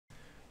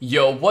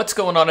Yo, what's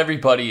going on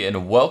everybody,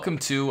 and welcome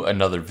to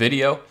another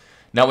video.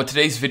 Now with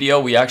today's video,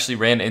 we actually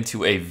ran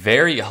into a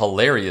very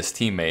hilarious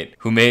teammate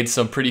who made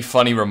some pretty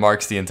funny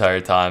remarks the entire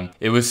time.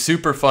 It was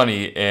super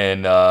funny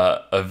and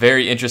a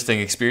very interesting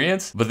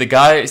experience, but the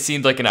guy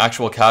seemed like an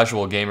actual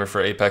casual gamer for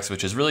Apex,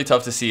 which is really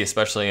tough to see,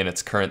 especially in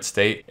its current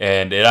state,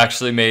 and it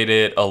actually made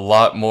it a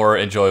lot more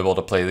enjoyable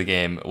to play the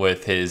game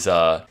with his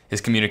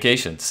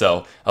communication.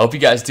 So I hope you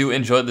guys do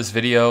enjoy this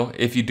video.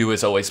 If you do,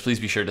 as always, please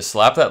be sure to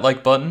slap that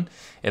like button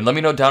and let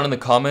me know down in the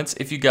comments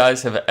if you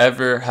guys have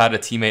ever had a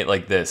teammate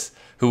like this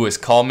who is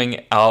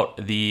calming out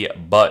the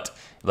butt,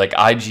 like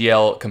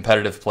IGL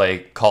competitive play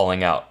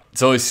calling out.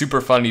 It's always super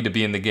funny to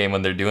be in the game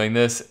when they're doing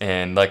this,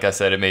 and like I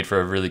said, it made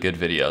for a really good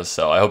video.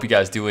 So I hope you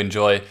guys do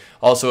enjoy.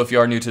 Also, if you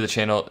are new to the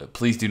channel,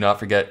 please do not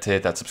forget to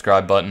hit that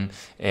subscribe button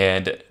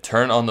and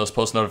turn on those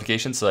post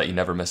notifications so that you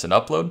never miss an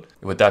upload.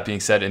 With that being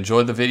said,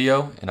 enjoy the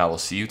video, and I will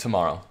see you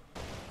tomorrow.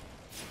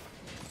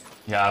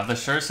 Yeah, I have the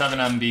Shure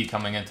 7MB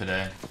coming in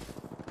today,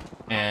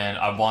 and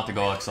I want to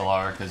go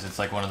XLR because it's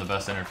like one of the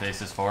best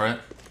interfaces for it.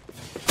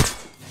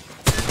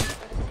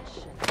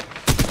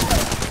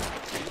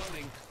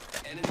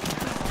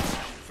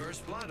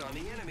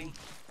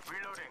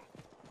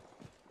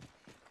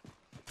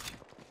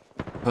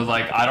 But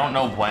like, I don't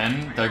know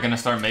when they're gonna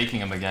start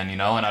making them again, you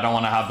know, and I don't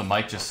want to have the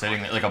mic just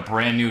sitting there, like a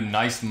brand new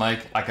nice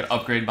mic. I could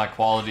upgrade my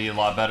quality a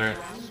lot better.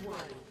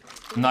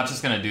 I'm not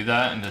just gonna do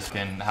that and just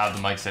can have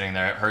the mic sitting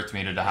there. It hurts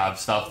me to have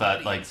stuff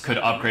that like could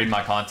upgrade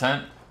my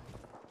content,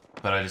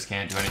 but I just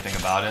can't do anything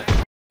about it.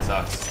 It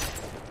sucks.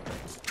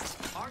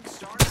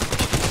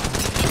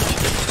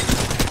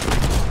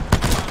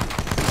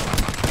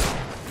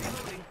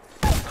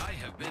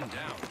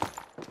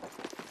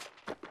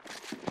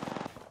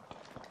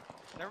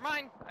 Never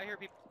mind. I hear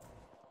people.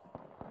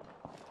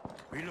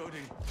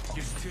 Reloading.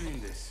 You're still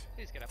in this.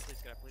 Please get up.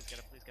 Please get up. Please get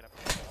up. Please get up.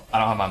 I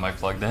don't have my mic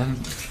plugged in.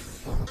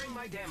 Bring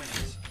my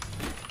damages.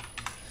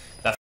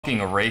 That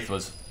fucking Wraith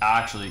was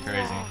actually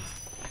crazy.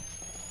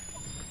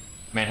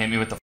 Man, hit me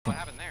with the. What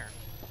happened there?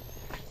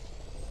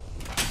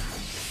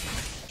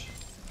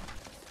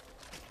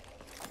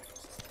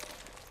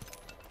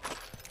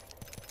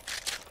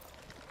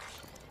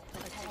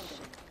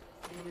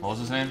 What was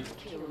his name?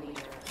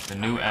 The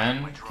new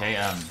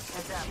NKM.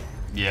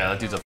 Yeah, that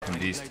dude's a fucking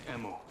beast.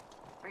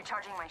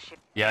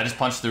 Yeah, I just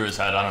punched through his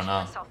head. I don't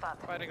know.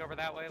 Fighting over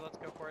that way. Let's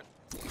go for it.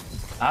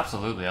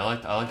 Absolutely, I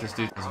like this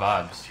dude's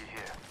vibes.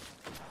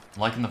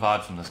 I'm liking the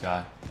vibes from this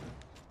guy.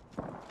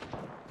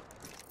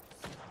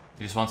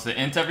 He just wants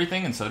to int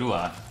everything, and so do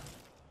I.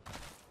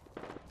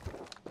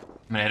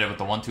 I'm gonna hit it with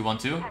the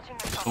 1-2-1-2.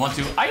 The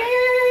 1-2. Ay!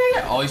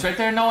 Oh, he's right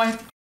there. No, I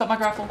f***ed up my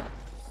grapple.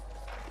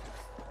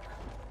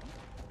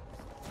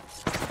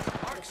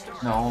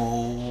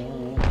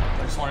 No,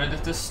 I just wanted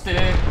it to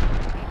stick.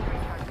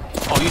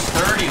 Oh, he's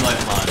 30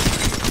 lifeline.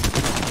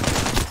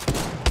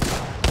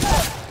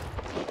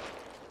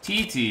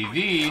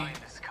 TTV.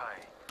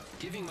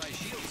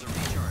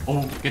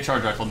 Oh, get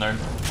charge rifle, nerd.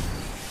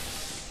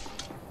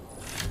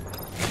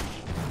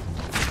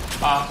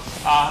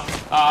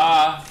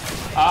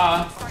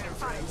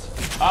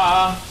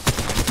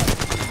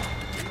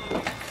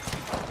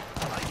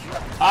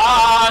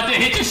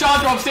 Hit your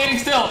shot, bro. I'm standing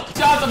still.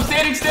 Shots, I'm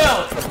standing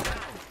still.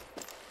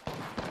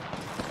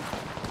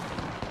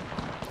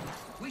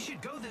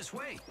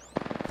 Way.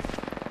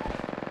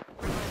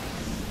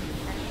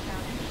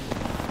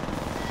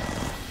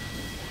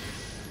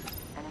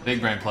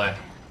 Big brain play.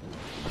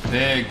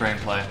 Big brain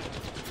play.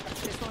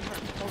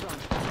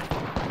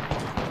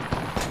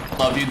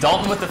 Love you.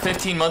 Dalton with the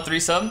 15-month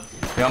resub.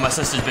 We got my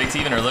sister's big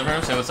TV in her living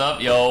room. Say what's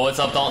up. Yo, what's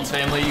up, Dalton's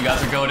family? You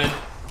guys are goated.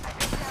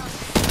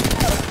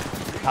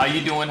 How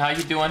you doing? How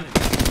you doing?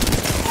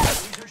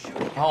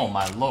 Oh,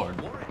 my lord.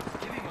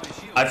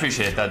 I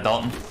appreciate that,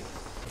 Dalton.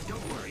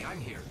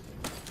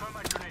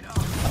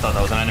 I thought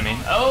that was an enemy.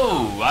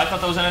 Oh, I thought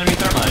that was an enemy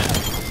thermite.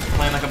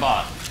 Playing like a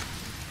bot.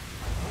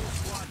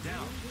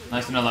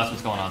 Nice to know that's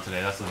what's going on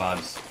today. That's the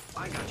vibes.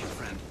 I got you,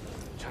 friend.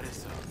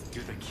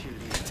 You're the kill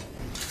leader.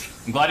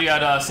 I'm glad you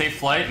had a safe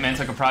flight. Man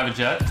took a private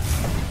jet.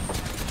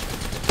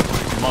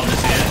 Love to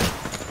see it.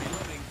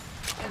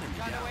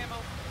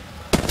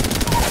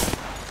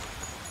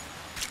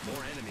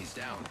 More enemies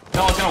down.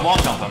 No, it's gonna wall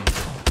jump him.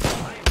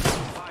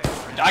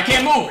 I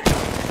can't move.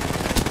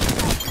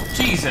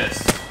 Jesus.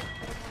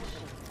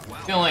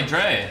 Feeling like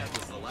Dre.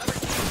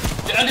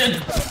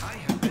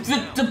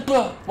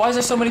 Why is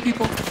there so many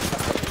people?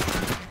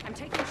 I'm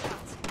taking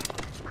shots.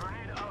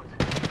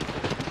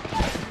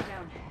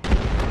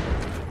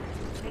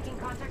 Making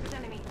contact with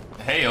enemy.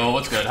 Hey, yo,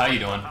 what's good? How you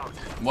doing?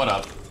 What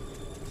up?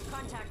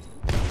 Contact.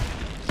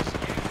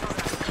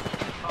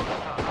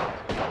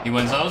 He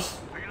wins those?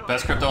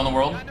 Best crypto in the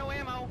world? Got no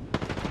ammo.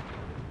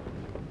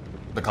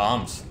 The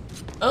comms.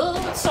 Oh,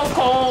 it's so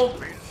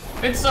cold.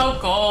 It's so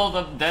cold.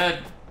 I'm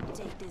dead.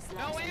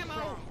 No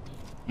ammo.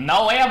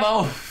 No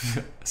ammo.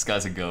 This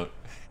guy's a goat.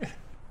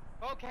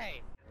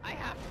 Okay, I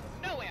have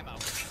no ammo.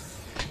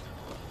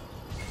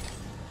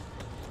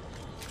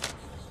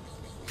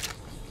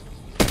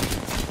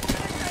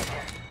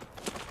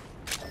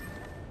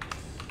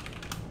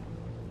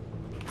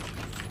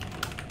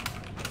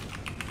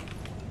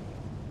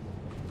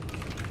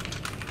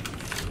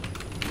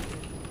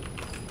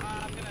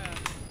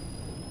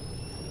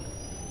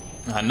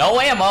 No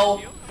ammo.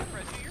 You're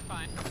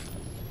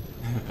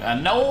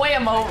fine. No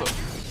ammo.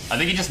 I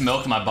think he just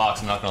milked my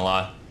box. I'm not gonna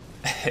lie.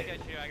 I got you.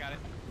 I got it.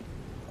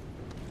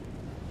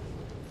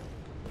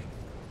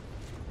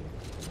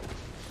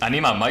 I need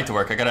my mic to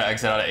work. I gotta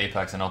exit out of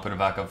Apex and open it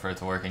back up for it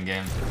to work in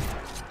game.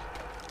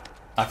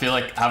 I feel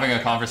like having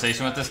a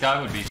conversation with this guy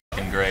would be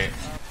fucking great.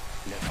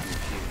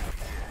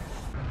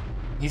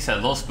 He said,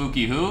 "Little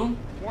spooky who?"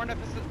 Warn us.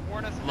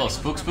 Little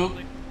spook spook.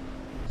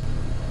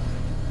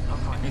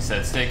 He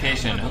said,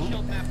 "Staycation who?"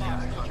 Shield map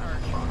box. No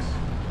charge.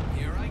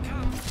 Here I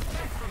come.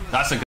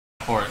 That's a good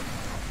fort.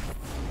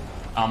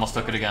 I almost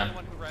took it again.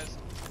 One who rezzed.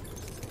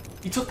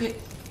 He took it.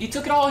 He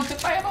took it all. He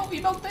took my ammo. He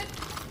milked it.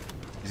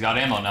 He's got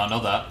ammo now. Know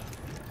that.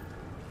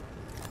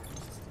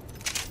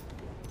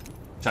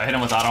 Should I hit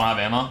him with I don't have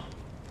ammo?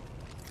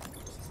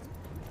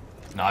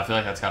 No, I feel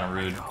like that's kind of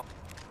rude.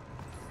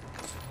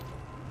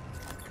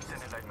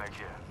 Extended light mag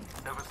here.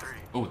 Level 3.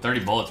 Ooh, 30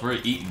 bullets. We're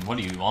eating. What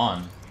are you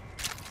on?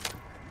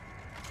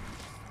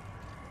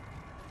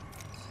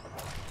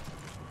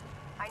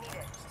 I need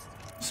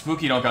it.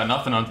 Spooky don't got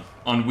nothing on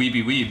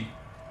Weeby Weeb.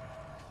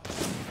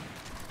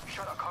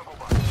 Shot a cargo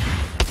box.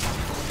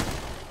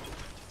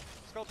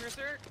 Skull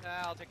piercer.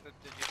 I'll take the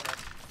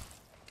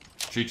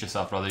Digitrack. Treat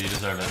yourself, brother. You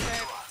deserve it. Okay.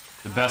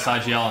 The best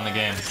IGL in the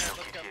game. Let's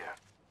go. Here.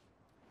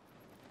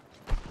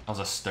 That was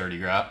a sturdy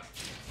grab.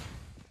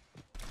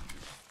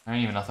 There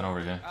ain't even nothing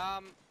over here.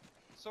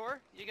 Soar,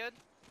 you good?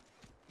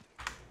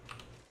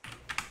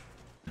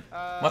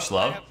 Much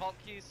love. I have vault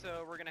keys,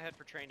 so we're gonna head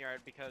for train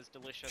yard because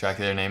delicious. Track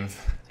their name.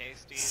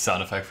 Tasty.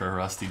 Sound effect for a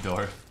rusty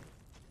door.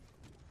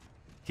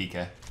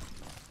 PK.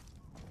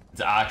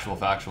 It's actual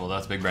factual.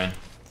 That's big brain.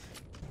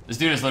 This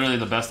dude is literally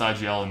the best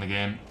IGL in the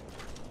game.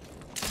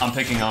 I'm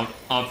picking up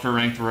for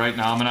ranked right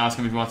now. I'm gonna ask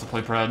him if he wants to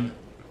play Pred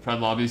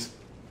lobbies.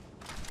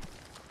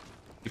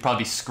 He'd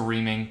probably be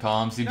screaming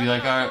comms. He'd be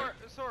like, alright.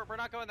 Soar, we're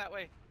not going that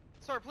way.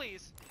 Soar,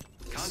 please.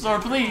 Soar,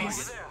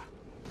 please.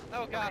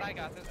 Oh god, I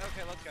got this.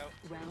 Okay, let's go.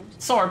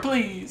 Soar,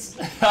 please.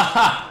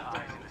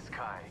 Eyes in the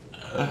sky.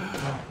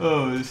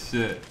 Oh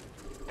shit.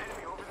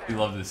 Enemy over there. You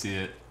love to see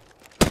it.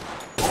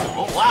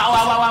 Oh, wow,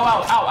 wow, wow, wow,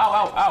 wow, ow, ow,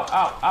 ow, ow,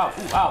 ow, ow,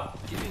 ooh, ow.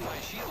 Giving my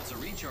shields a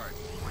recharge.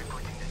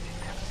 Reporting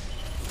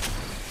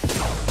the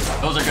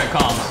system. Those are good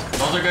comms.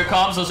 Those are good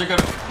comms. Those are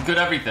good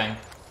everything.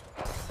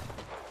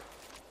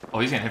 Oh,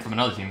 he's getting hit from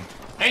another team.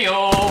 Hey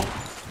yo!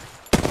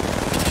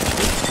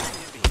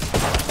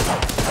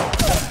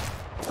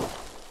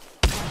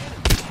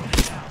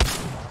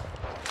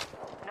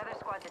 Another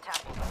squad's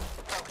attacking.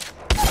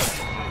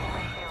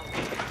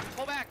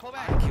 Pull back, pull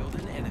back. Killed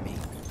an enemy.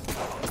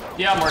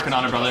 Yeah, I'm working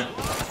on it, brother. I'm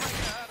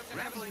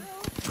gonna have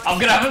I'm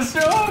gonna have a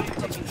stroke!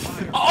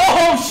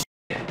 Oh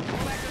shit!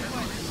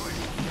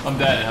 I'm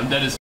dead. I'm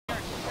dead as I'm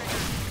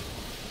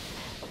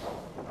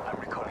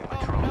recalling my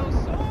Oh drone. no,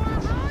 Soar,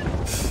 run!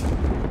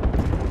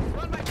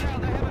 Run, my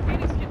child, I have a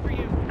Phoenix kit for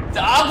you.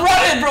 I'm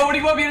running, bro. What do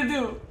you want me to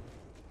do?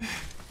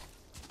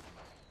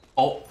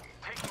 Oh,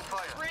 Taking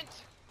fire. Sprint!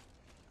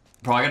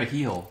 bro, I gotta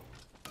heal.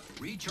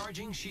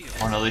 Recharging shield.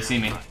 Oh no, they see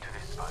me. To this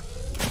spot.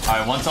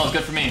 Alright, one cell's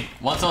good for me.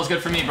 One cell's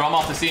good for me, bro. I'm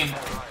off the scene. They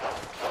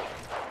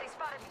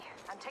spotted me.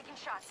 I'm taking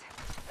shots.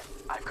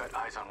 I've got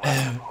eyes on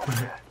one over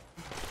there.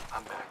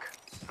 I'm back.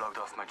 Logged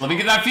off my Let me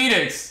get that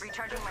Phoenix.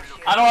 Recharging my shield.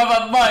 I don't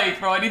have a mic,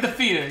 bro. I need the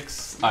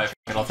Phoenix. Alright, f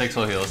it. I'll take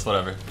soul heals.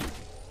 Whatever. Okay,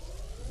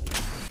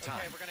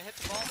 we're gonna hit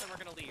the vault and we're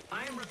gonna leave.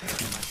 I am repairing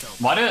myself.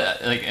 Why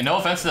do, like, no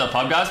offense to the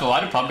pub guys, but why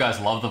do pub guys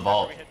love the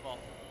vault? We hit vault.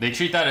 They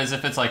treat that as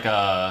if it's like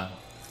a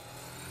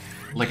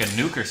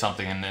nuke or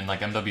something in like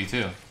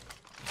MW2.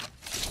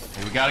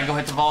 Like, we gotta go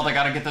hit the vault. I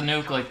gotta get the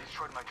nuke. Like,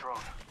 Destroyed my drone.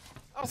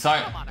 Oh, it's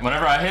not, come on.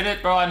 whenever I hit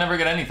it, bro, I never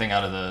get anything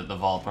out of the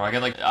vault, bro. I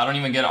get like, I don't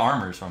even get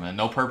armors from it.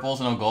 No purples,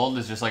 no gold.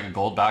 It's just like a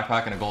gold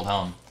backpack and a gold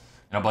helm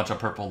and a bunch of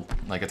purple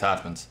like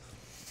attachments.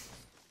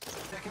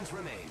 Seconds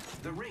remain.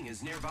 The ring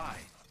is nearby.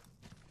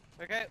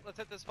 Okay, let's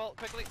hit this vault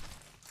quickly.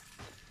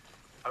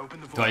 Open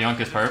the Do I yoink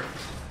his perp?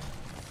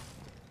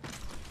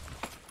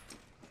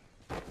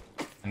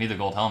 I need the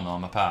gold helm though.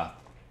 I'm a path.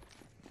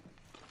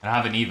 And I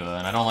have an Eva,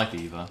 and I don't like the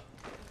Eva.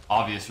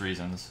 Obvious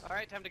reasons.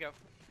 Alright, time to go.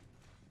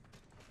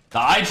 The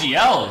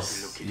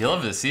IGLs! You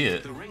love to see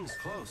it. The ring's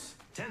close.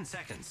 10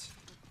 seconds.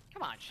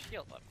 Come on,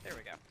 shield up. There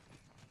we go.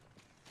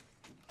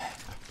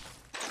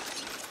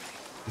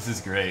 This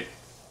is great.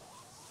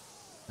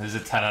 This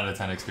is a 10 out of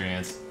 10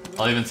 experience.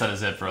 I'll even set a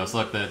zip for us.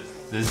 Look, the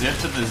zip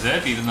to the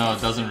zip, even though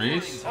it doesn't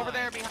reach. Over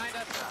there, behind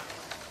us.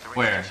 The ring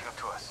Where? is catching up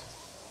to us.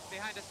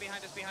 Behind us,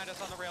 behind us, behind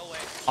us on the railway.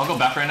 I'll go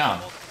back right now.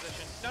 Hold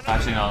position. No,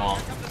 Actually, no, I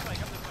won't. Come this way,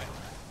 come this way.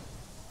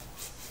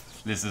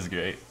 This is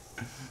great.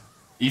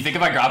 You think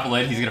if I grapple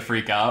in, he's gonna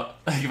freak out?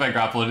 If I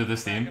grapple into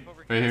this team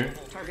right here?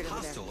 Target over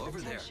there. Hostile over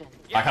there.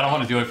 I kind of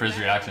want to do it for his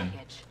reaction.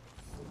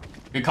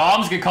 Good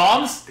comms, good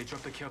comms. They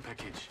dropped the care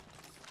package.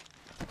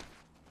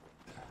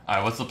 All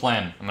right, what's the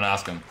plan? I'm gonna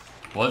ask him.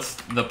 What's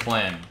the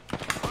plan?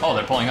 Oh,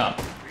 they're pulling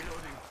up.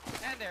 Reloading.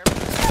 And there.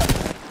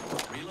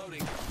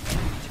 Reloading.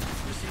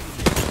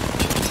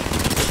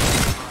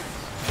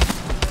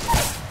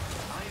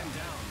 I am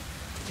down.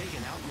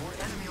 Taking out more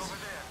enemy over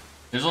there.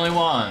 There's only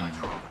one.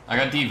 I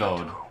got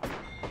devoed.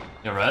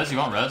 Yeah, res? You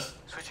want res?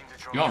 Switching to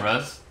drone. You want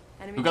res?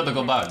 Enemy Who got the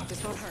gold bag?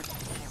 This won't hurt.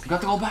 Who got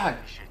the gold bag?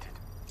 Initiated.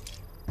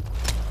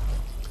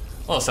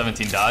 Oh,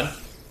 17 died.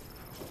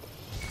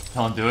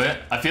 Don't do it.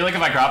 I feel like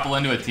if I grapple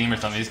into a team or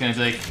something, he's gonna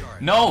be like,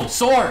 no,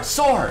 soar,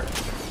 soar! Okay,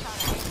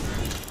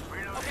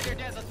 they're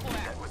dead. Let's pull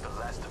back. That was the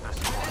last of the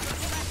squad.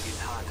 It's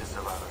hard to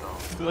survive alone.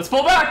 Let's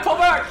pull back, pull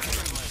back!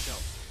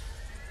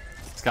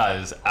 This guy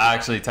is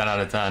actually 10 out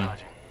of 10.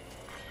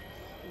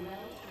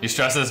 You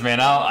stress this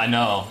man out? I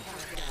know.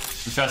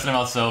 I'm stressing him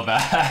out so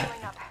bad.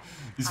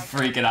 He's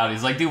freaking out.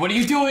 He's like, dude, what are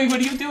you doing? What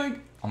are you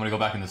doing? I'm gonna go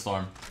back in the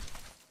storm.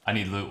 I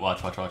need loot.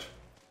 Watch, watch, watch.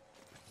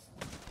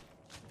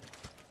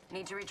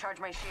 Need to recharge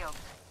my shield.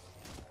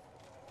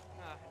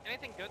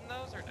 Anything good in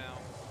those or no?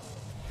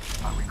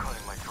 I'm recalling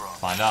my drone.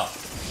 Find out.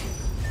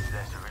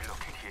 Let's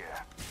relocate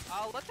here.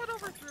 Let's head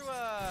over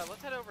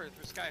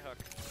through Skyhook.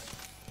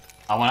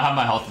 I want to have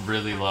my health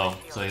really low,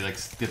 so he like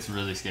gets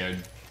really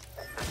scared.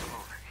 Let's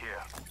move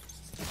here.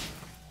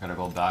 Gotta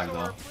go back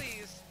Soar, though.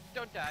 please,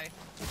 don't die.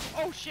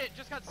 Oh shit,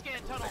 just got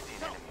scanned. Tunnel. I see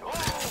an Tunnel. enemy over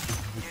there.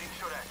 Getting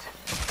shot at.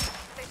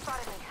 They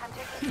spotted me. I'm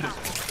taking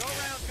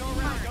shots. Go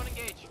around, don't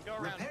engage. Go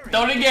around.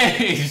 Don't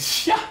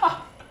engage!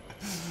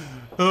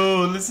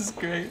 Oh, this is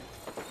great.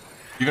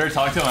 You better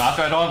talk to him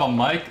after. I don't have a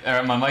mic,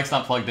 or my mic's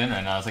not plugged in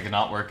right now. It's like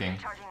not working.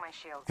 Charging my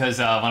shield. Because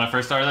when I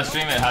first started the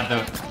stream, it had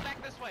the... Pull back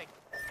this way.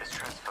 Let's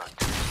transfer.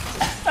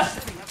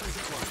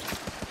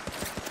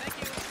 Thank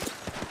you.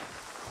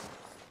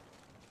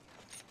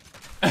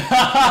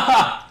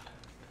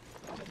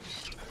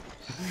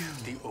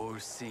 The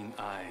all-seeing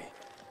eye.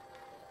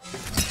 I'm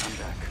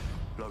back.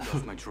 Logged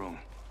off my drone.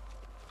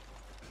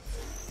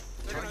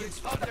 They're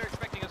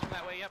expecting us from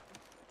that way. Yep.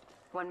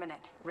 1 minute.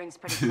 Ring's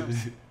pretty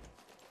close.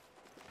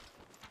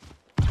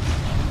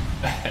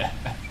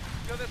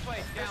 Go this way.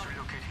 Down.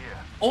 Relocate here.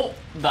 Oh,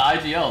 the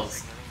IGLs.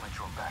 Signaling my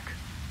drone back.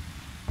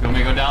 You want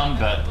me to go down?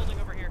 Bet. Building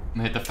over here. I'm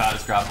gonna hit the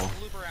fattest grapple.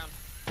 Loop around.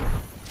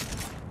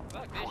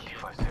 Fuck this shit.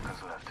 45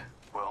 seconds left.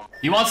 Well,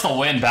 He wants to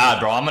win bad,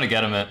 bro. I'm gonna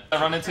get him it. I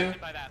run into?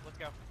 By that. Let's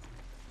go.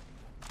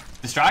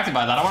 Distracted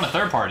by that. I want a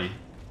third party.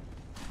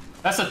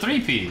 That's a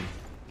 3P.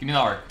 Give me the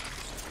arc.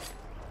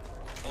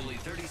 Only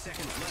 30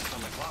 seconds left on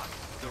the clock.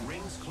 The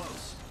ring's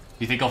close.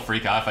 You think he'll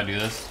freak out if I do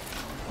this?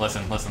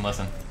 Listen, listen,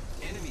 listen.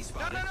 Enemy No,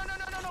 spotted. no, no, no,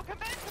 no, no, no. Come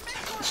back,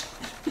 Soar.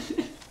 We're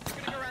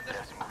gonna go around this.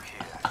 let's move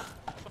here.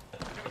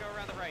 We're gonna go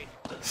around the right.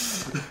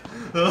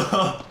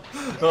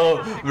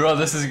 Oh, bro,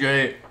 this is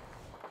great.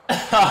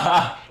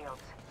 Shields.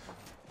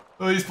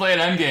 Oh, he's playing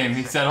endgame.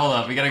 He said, hold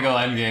up, we gotta go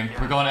endgame.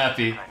 We're going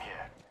epi. I'm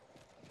here.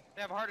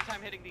 They have a harder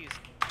time hitting these.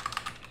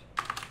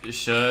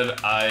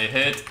 Should I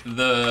hit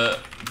the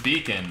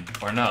beacon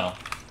or no?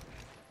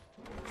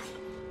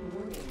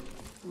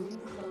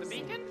 The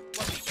beacon?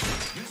 What beacon?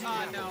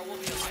 No, we'll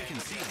be I okay. can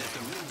see that the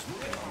ring's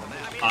moving on the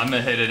map. I'm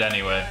gonna hit it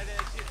anyway.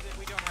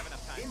 We don't have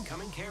enough time.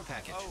 Incoming care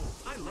package. Oh.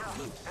 I love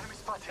loot. Enemy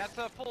spotted. That's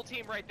a full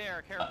team right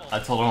there. Careful. I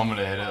told him I'm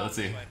gonna hit it. Let's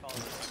see. I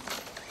apologize.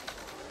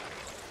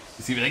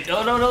 Is he like,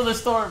 oh no, no, the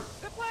storm.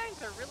 The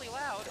flags are really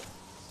loud.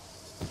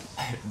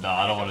 No,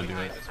 I don't want to do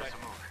it. This way. Let's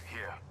move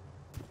here.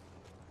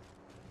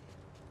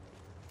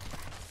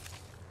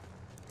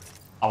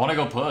 I want to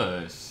go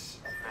push.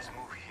 Let's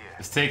move here.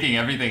 It's taking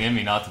everything in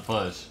me not to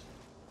push.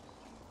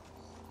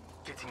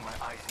 Getting my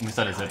eyes. Let me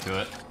set a zip to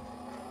it.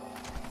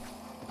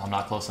 I'm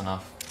not close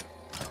enough.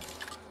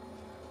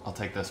 I'll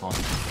take this one.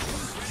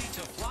 Who's ready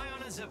to fly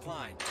on a zip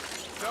line?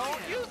 Don't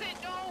use it.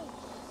 No.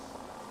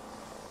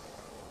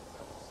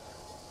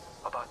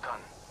 About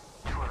done.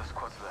 2 other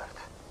squads left.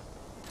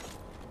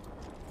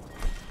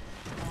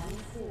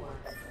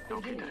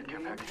 Located a care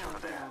package over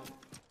there.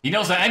 He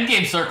knows the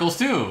endgame circles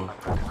too.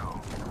 Good to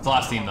go. It's the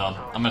last team though.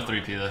 I'm gonna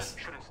 3P this.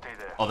 Shouldn't stay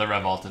there. Oh, they're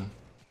red vaulted.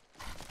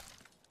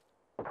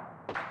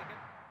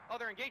 Oh,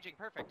 they're engaging.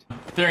 Perfect.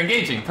 They're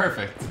engaging.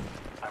 Perfect.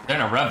 They're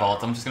in a red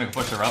vault. I'm just gonna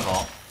push the red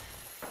vault.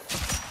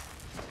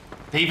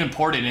 They even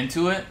poured it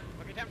into it.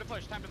 Okay, time to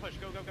push. Time to push.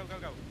 Go, go, go, go,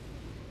 go.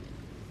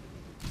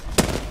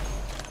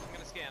 I'm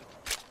gonna scan.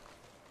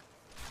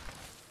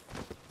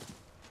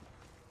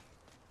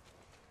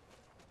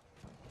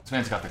 This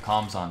man's got the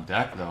comms on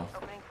deck though.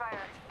 Opening fire.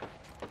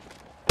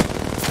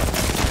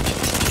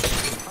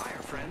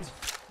 Fire, friends.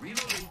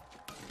 Reloading.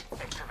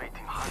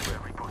 Activating hardware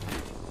reboot.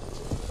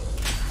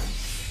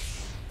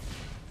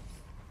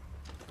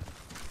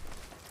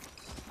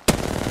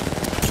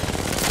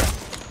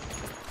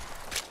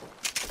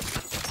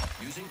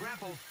 Using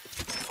grapple.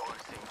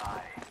 All-seeing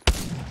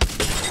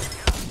eye.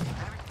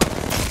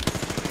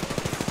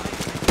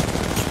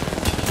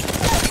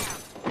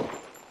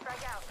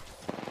 Strike out.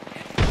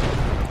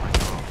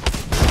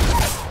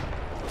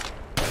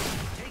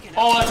 Taken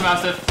Oh, that's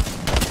massive.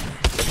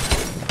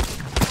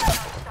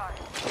 Star.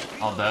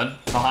 All dead.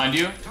 Behind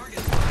you. target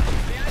spotted.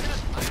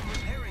 I'm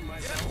repairing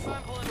myself.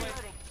 I'm pulling away.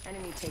 Reloading.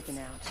 Enemy taken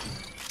out.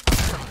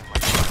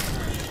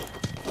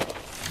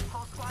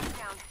 Whole squad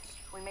down.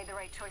 We made the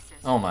right choices.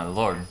 Oh my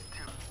lord.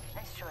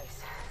 Nice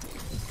choice.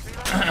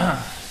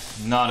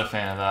 Not a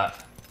fan of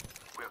that.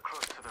 We're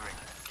close to the ring.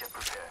 Get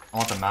prepared. I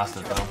want the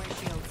mastiff though.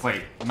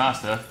 Wait,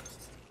 mastiff.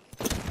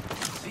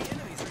 See ya.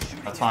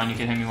 That's fine, you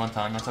can hit me one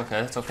time. That's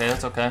okay, that's okay,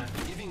 that's okay.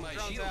 Giving my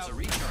Drone's shields out. a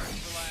recharge.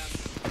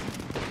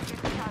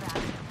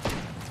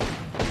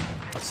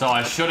 So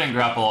I shouldn't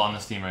grapple on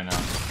this team right now,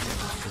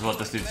 is what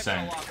this dude's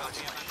saying. Walk on me,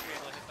 I should be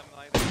able to hit them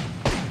like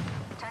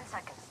 10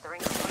 seconds. The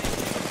ring.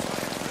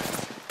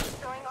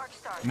 Throwing arc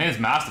star. He made his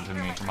massive to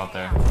me from up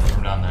there,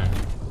 from down there.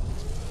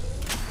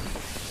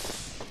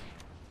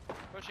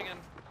 pushing in.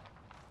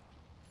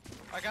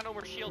 I got no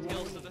more shield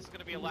heals, so this is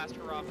gonna be a last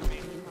hurrah for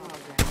me.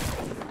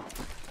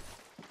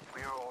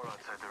 We are all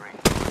outside the ring.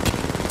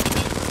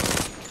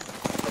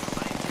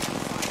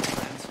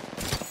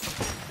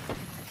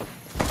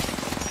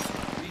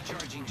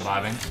 Recharging.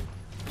 Surviving.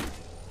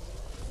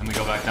 And we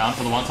go back down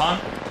for the one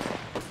time.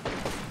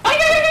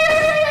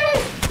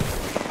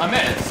 I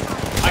missed.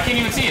 I can't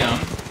even see him.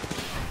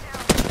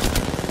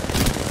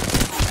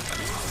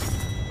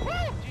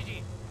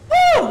 GG.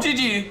 Woo!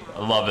 GG!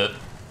 I love it.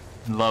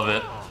 Love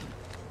it.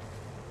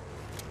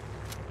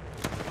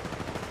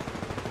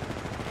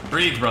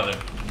 Breathe, brother.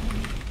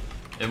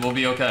 It will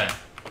be okay.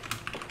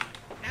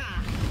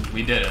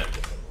 We did it.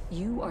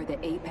 You are the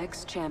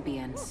Apex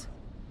champions.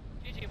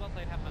 GG, well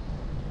played, have fun.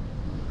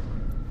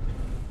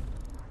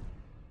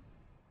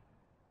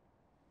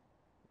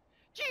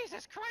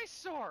 Jesus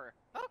Christ, Sor!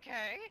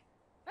 Okay,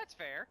 that's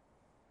fair.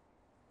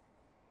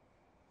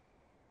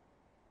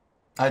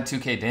 I had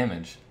 2k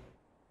damage.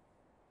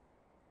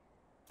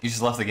 You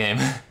just left the game.